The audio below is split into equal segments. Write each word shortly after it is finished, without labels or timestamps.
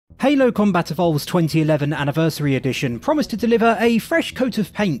Halo Combat Evolved's 2011 Anniversary Edition promised to deliver a fresh coat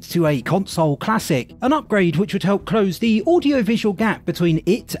of paint to a console classic, an upgrade which would help close the audio-visual gap between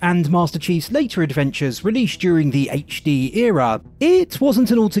it and Master Chief's later adventures released during the HD era. It wasn't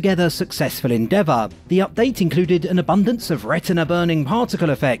an altogether successful endeavour. The update included an abundance of retina-burning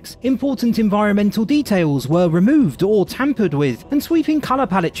particle effects, important environmental details were removed or tampered with, and sweeping colour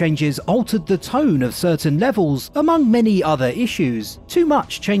palette changes altered the tone of certain levels, among many other issues. Too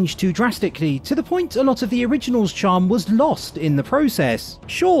much changed too drastically, to the point a lot of the original's charm was lost in the process.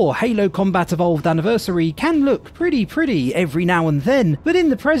 Sure, Halo Combat Evolved Anniversary can look pretty every now and then, but in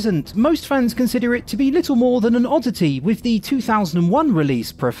the present, most fans consider it to be little more than an oddity, with the 2001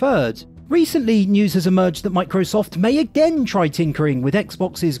 release preferred. Recently, news has emerged that Microsoft may again try tinkering with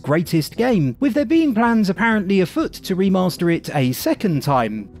Xbox's greatest game, with there being plans apparently afoot to remaster it a second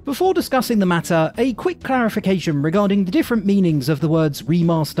time. Before discussing the matter, a quick clarification regarding the different meanings of the words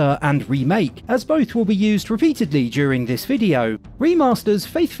remaster and remake, as both will be used repeatedly during this video. Remasters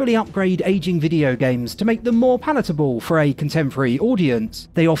faithfully upgrade aging video games to make them more palatable for a contemporary audience.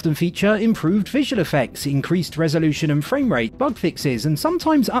 They often feature improved visual effects, increased resolution and frame rate, bug fixes, and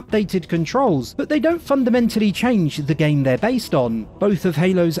sometimes updated controls, but they don't fundamentally change the game they're based on. Both of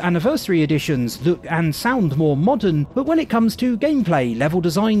Halo's Anniversary editions look and sound more modern, but when it comes to gameplay, level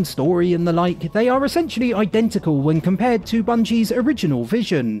design, story and the like, they are essentially identical when compared to Bungie's original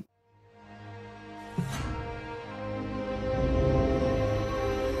vision.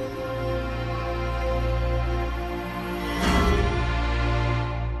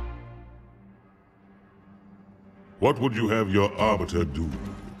 What would you have your Arbiter do?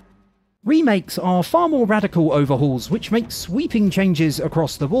 Remakes are far more radical overhauls which make sweeping changes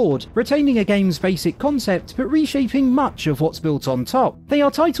across the board, retaining a game's basic concept but reshaping much of what's built on top. They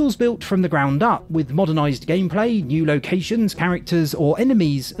are titles built from the ground up, with modernised gameplay, new locations, characters or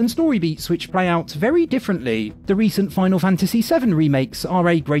enemies, and story beats which play out very differently. The recent Final Fantasy VII remakes are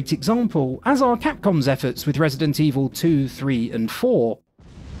a great example, as are Capcom's efforts with Resident Evil 2, 3 and 4.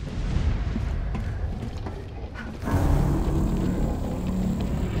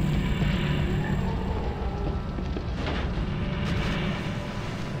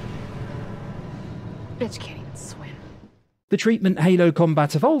 Bitch can't even swim. The treatment Halo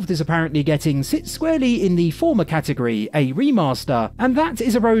Combat Evolved is apparently getting sits squarely in the former category, a remaster, and that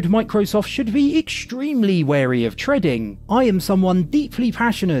is a road Microsoft should be extremely wary of treading. I am someone deeply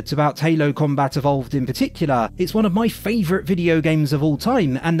passionate about Halo Combat Evolved in particular. It's one of my favourite video games of all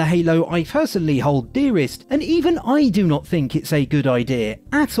time, and the Halo I personally hold dearest, and even I do not think it's a good idea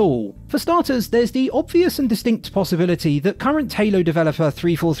at all. For starters, there's the obvious and distinct possibility that current Halo developer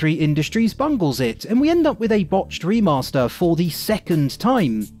 343 Industries bungles it, and we end up with a botched remaster for the second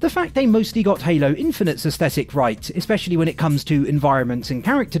time. The fact they mostly got Halo Infinite's aesthetic right, especially when it comes to environments and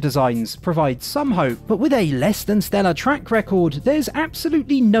character designs, provides some hope, but with a less than stellar track record, there's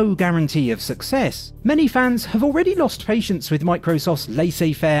absolutely no guarantee of success. Many fans have already lost patience with Microsoft's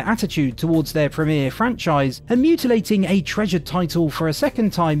laissez-faire attitude towards their premier franchise, and mutilating a treasured title for a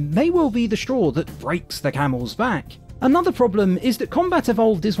second time may well be the straw that breaks the camel's back. Another problem is that Combat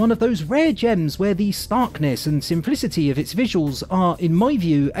Evolved is one of those rare gems where the starkness and simplicity of its visuals are, in my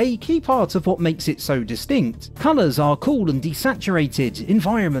view, a key part of what makes it so distinct. Colours are cool and desaturated,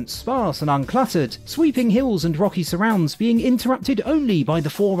 environments sparse and uncluttered, sweeping hills and rocky surrounds being interrupted only by the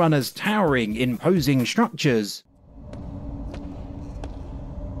Forerunner's towering, imposing structures.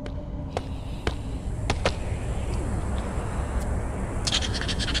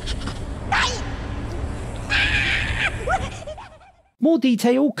 More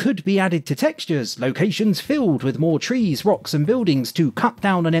detail could be added to textures, locations filled with more trees, rocks and buildings to cut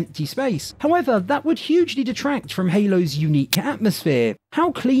down an empty space. However, that would hugely detract from Halo's unique atmosphere.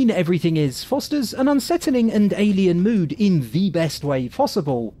 How clean everything is fosters an unsettling and alien mood in the best way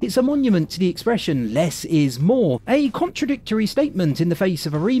possible. It's a monument to the expression less is more, a contradictory statement in the face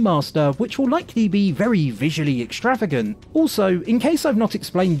of a remaster which will likely be very visually extravagant. Also, in case I've not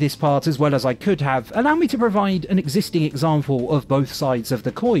explained this part as well as I could have, allow me to provide an existing example of both sides of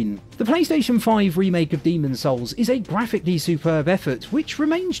the coin. The PlayStation 5 remake of Demon's Souls is a graphically superb effort which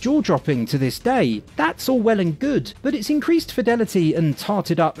remains jaw-dropping to this day. That's all well and good, but its increased fidelity and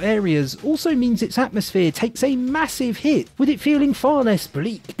tarted up areas also means its atmosphere takes a massive hit, with it feeling far less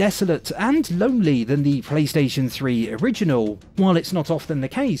bleak, desolate and lonely than the PlayStation 3 original. While it's not often the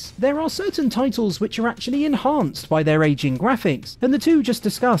case, there are certain titles which are actually enhanced by their aging graphics, and the two just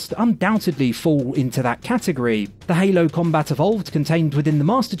discussed undoubtedly fall into that category. The Halo Combat Evolved contained within the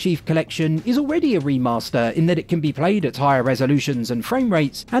Master Chief Collection is already a remaster in that it can be played at higher resolutions and frame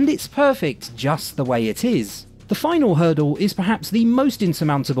rates, and it's perfect just the way it is. The final hurdle is perhaps the most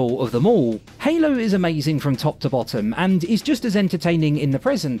insurmountable of them all. Halo is amazing from top to bottom, and is just as entertaining in the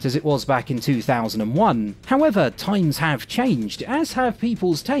present as it was back in 2001. However, times have changed, as have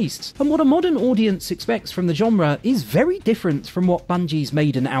people's tastes, and what a modern audience expects from the genre is very different from what Bungie's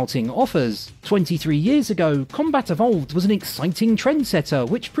maiden outing offers. 23 years ago, Combat Evolved was an exciting trendsetter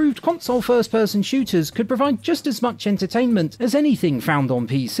which proved console first-person shooters could provide just as much entertainment as anything found on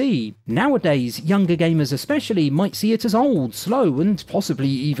PC. Nowadays, younger gamers especially might see it as old, slow, and possibly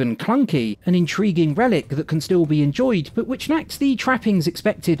even clunky, an intriguing relic that can still be enjoyed but which lacks the trappings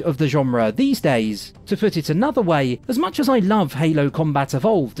expected of the genre these days. To put it another way, as much as I love Halo Combat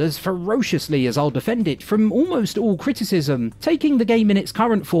Evolved, as ferociously as I'll defend it from almost all criticism, taking the game in its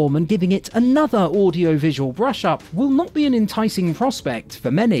current form and giving it another audio-visual brush-up will not be an enticing prospect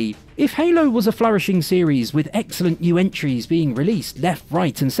for many. If Halo was a flourishing series with excellent new entries being released left,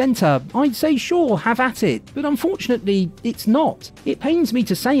 right and centre, I'd say sure, have at it, but unfortunately it's not. It pains me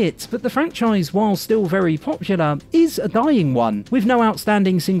to say it, but the franchise, while still very popular, is a dying one, with no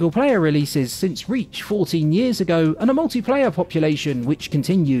outstanding single-player releases since Reach 14 years ago and a multiplayer population which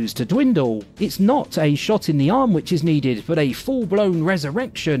continues to dwindle. It's not a shot in the arm which is needed, but a full-blown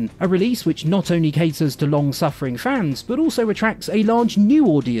resurrection, a release which not only caters to long-suffering fans, but also attracts a large new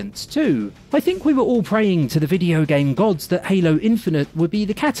audience too. I think we were all praying to the video game gods that Halo Infinite would be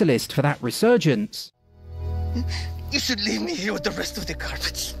the catalyst for that resurgence. You should leave me here with the rest of the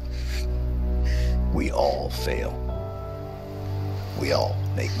garbage. We all fail. We all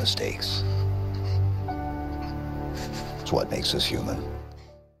make mistakes. It's what makes us human.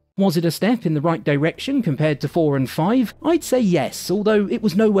 Was it a step in the right direction compared to 4 and 5? I'd say yes, although it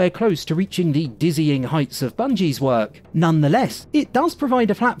was nowhere close to reaching the dizzying heights of Bungie's work. Nonetheless, it does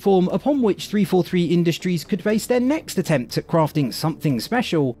provide a platform upon which 343 Industries could base their next attempt at crafting something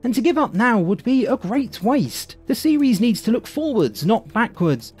special, and to give up now would be a great waste. The series needs to look forwards, not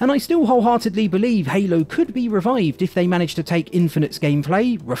backwards, and I still wholeheartedly believe Halo could be revived if they manage to take Infinite's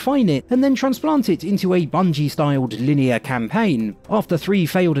gameplay, refine it, and then transplant it into a Bungie-styled linear campaign. After 3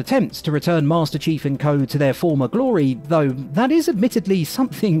 failed attempts to return Master Chief and co to their former glory, though that is admittedly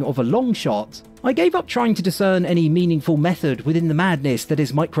something of a long shot. I gave up trying to discern any meaningful method within the madness that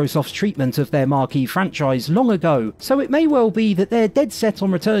is Microsoft's treatment of their marquee franchise long ago, so it may well be that they're dead set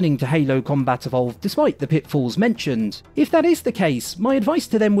on returning to Halo Combat Evolved despite the pitfalls mentioned. If that is the case, my advice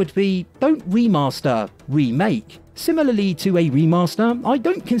to them would be, don't remaster, remake. Similarly to a remaster, I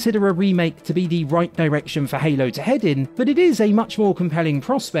don't consider a remake to be the right direction for Halo to head in, but it is a much more compelling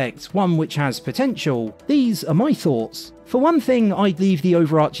prospect, one which has potential. These are my thoughts. For one thing, I'd leave the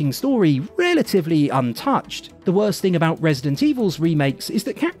overarching story relatively untouched. The worst thing about Resident Evil's remakes is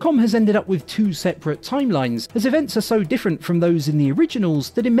that Capcom has ended up with 2 separate timelines, as events are so different from those in the originals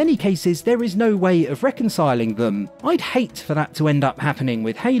that in many cases there is no way of reconciling them. I'd hate for that to end up happening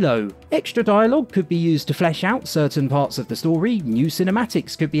with Halo. Extra dialogue could be used to flesh out certain parts of the story, new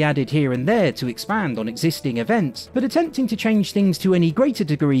cinematics could be added here and there to expand on existing events, but attempting to change things to any greater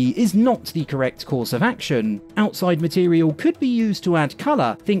degree is not the correct course of action. Outside material could be used to add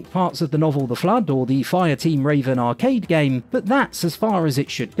colour, think parts of the novel The Flood or the Fireteam Raven arcade game, but that's as far as it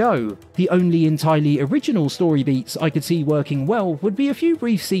should go. The only entirely original story beats I could see working well would be a few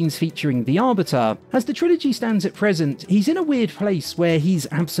brief scenes featuring the Arbiter. As the trilogy stands at present, he's in a weird place where he's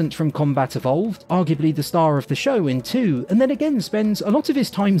absent from Combat Evolved, arguably the star of the show in 2, and then again spends a lot of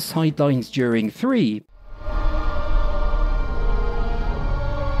his time sidelines during 3.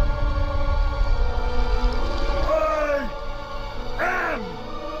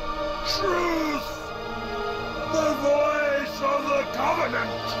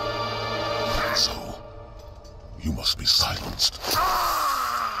 So, you must be silenced.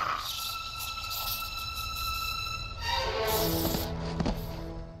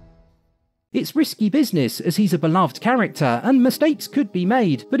 It's risky business as he's a beloved character and mistakes could be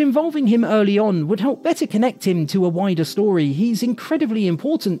made, but involving him early on would help better connect him to a wider story he's incredibly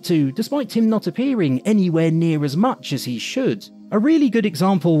important to, despite him not appearing anywhere near as much as he should. A really good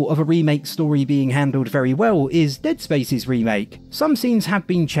example of a remake story being handled very well is Dead Space's remake. Some scenes have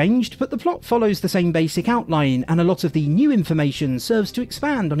been changed, but the plot follows the same basic outline, and a lot of the new information serves to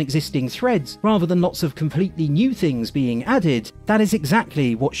expand on existing threads, rather than lots of completely new things being added. That is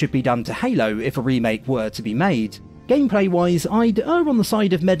exactly what should be done to Halo if a remake were to be made. Gameplay-wise, I'd err on the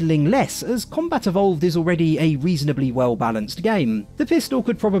side of meddling less, as Combat Evolved is already a reasonably well-balanced game. The pistol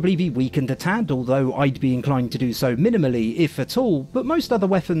could probably be weakened a tad, although I'd be inclined to do so minimally, if at all, but most other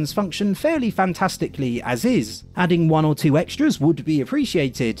weapons function fairly fantastically as is. Adding one or two extras would be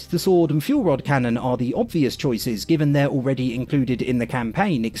appreciated. The sword and fuel rod cannon are the obvious choices, given they're already included in the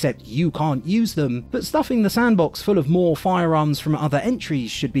campaign, except you can't use them, but stuffing the sandbox full of more firearms from other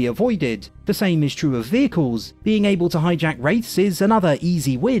entries should be avoided. The same is true of vehicles. Being able to hijack wraiths is another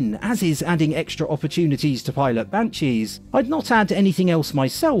easy win, as is adding extra opportunities to pilot banshees. I'd not add anything else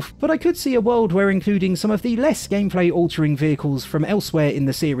myself, but I could see a world where including some of the less gameplay-altering vehicles from elsewhere in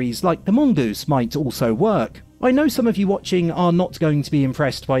the series, like the Mongoose, might also work. I know some of you watching are not going to be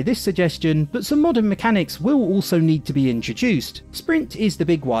impressed by this suggestion, but some modern mechanics will also need to be introduced. Sprint is the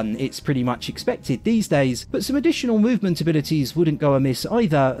big one, it's pretty much expected these days, but some additional movement abilities wouldn't go amiss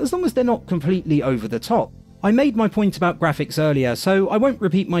either, as long as they're not completely over the top. I made my point about graphics earlier, so I won't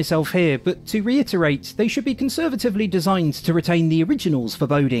repeat myself here, but to reiterate, they should be conservatively designed to retain the original's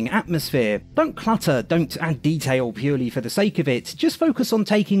foreboding atmosphere. Don't clutter, don't add detail purely for the sake of it, just focus on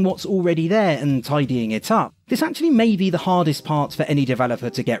taking what's already there and tidying it up. This actually may be the hardest part for any developer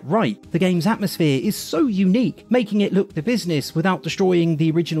to get right. The game's atmosphere is so unique, making it look the business without destroying the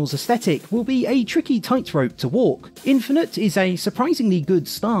original's aesthetic will be a tricky tightrope to walk. Infinite is a surprisingly good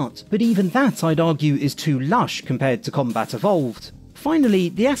start, but even that I'd argue is too lush compared to Combat Evolved. Finally,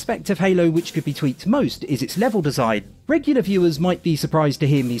 the aspect of Halo which could be tweaked most is its level design. Regular viewers might be surprised to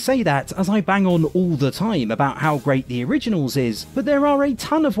hear me say that, as I bang on all the time about how great the originals is, but there are a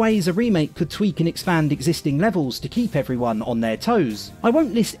ton of ways a remake could tweak and expand existing levels to keep everyone on their toes. I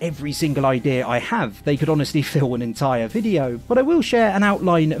won't list every single idea I have, they could honestly fill an entire video, but I will share an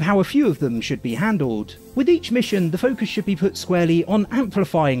outline of how a few of them should be handled. With each mission, the focus should be put squarely on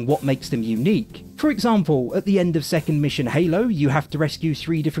amplifying what makes them unique. For example, at the end of second mission Halo, you have to rescue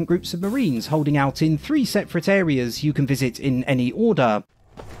 3 different groups of Marines holding out in 3 separate areas you can visit in any order.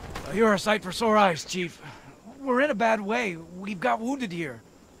 You're a sight for sore eyes, Chief. We're in a bad way. We've got wounded here.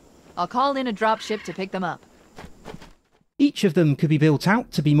 I'll call in a dropship to pick them up. Each of them could be built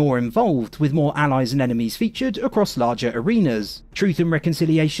out to be more involved, with more allies and enemies featured across larger arenas. Truth and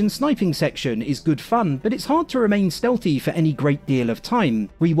Reconciliation sniping section is good fun, but it's hard to remain stealthy for any great deal of time.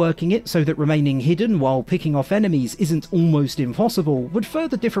 Reworking it so that remaining hidden while picking off enemies isn't almost impossible would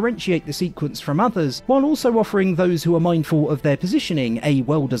further differentiate the sequence from others, while also offering those who are mindful of their positioning a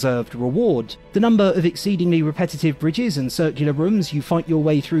well-deserved reward. The number of exceedingly repetitive bridges and circular rooms you fight your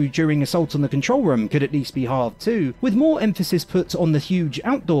way through during Assault on the Control Room could at least be halved too, with more emphasis put on the huge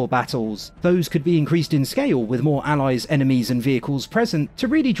outdoor battles. Those could be increased in scale with more allies, enemies and vehicles present to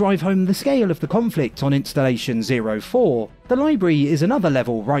really drive home the scale of the conflict on Installation 04. The library is another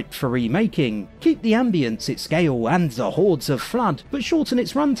level ripe for remaking. Keep the ambience, its scale and the hordes of flood, but shorten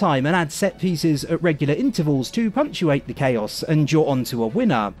its runtime and add set pieces at regular intervals to punctuate the chaos and you're onto a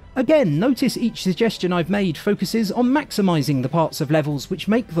winner. Again, notice each suggestion I've made focuses on maximising the parts of levels which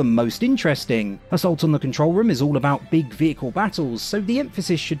make them most interesting. Assault on the Control Room is all about big vehicle battles, so the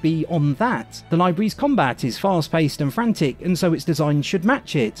emphasis should be on that. The library's combat is fast-paced and frantic, and so its design should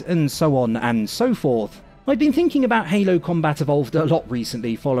match it, and so on and so forth. I've been thinking about Halo Combat Evolved a lot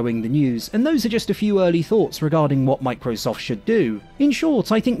recently following the news, and those are just a few early thoughts regarding what Microsoft should do. In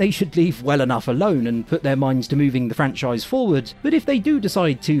short, I think they should leave well enough alone and put their minds to moving the franchise forward, but if they do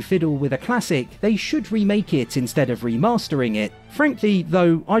decide to fiddle with a classic, they should remake it instead of remastering it. Frankly,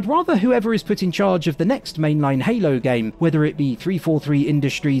 though, I'd rather whoever is put in charge of the next mainline Halo game, whether it be 343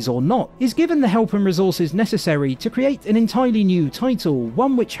 Industries or not, is given the help and resources necessary to create an entirely new title,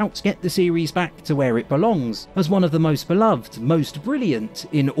 one which helps get the series back to where it belongs, as one of the most beloved, most brilliant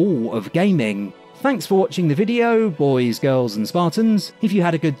in all of gaming. Thanks for watching the video, boys, girls and Spartans. If you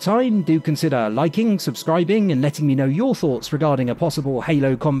had a good time, do consider liking, subscribing and letting me know your thoughts regarding a possible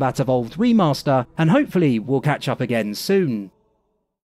Halo Combat Evolved remaster, and hopefully we'll catch up again soon.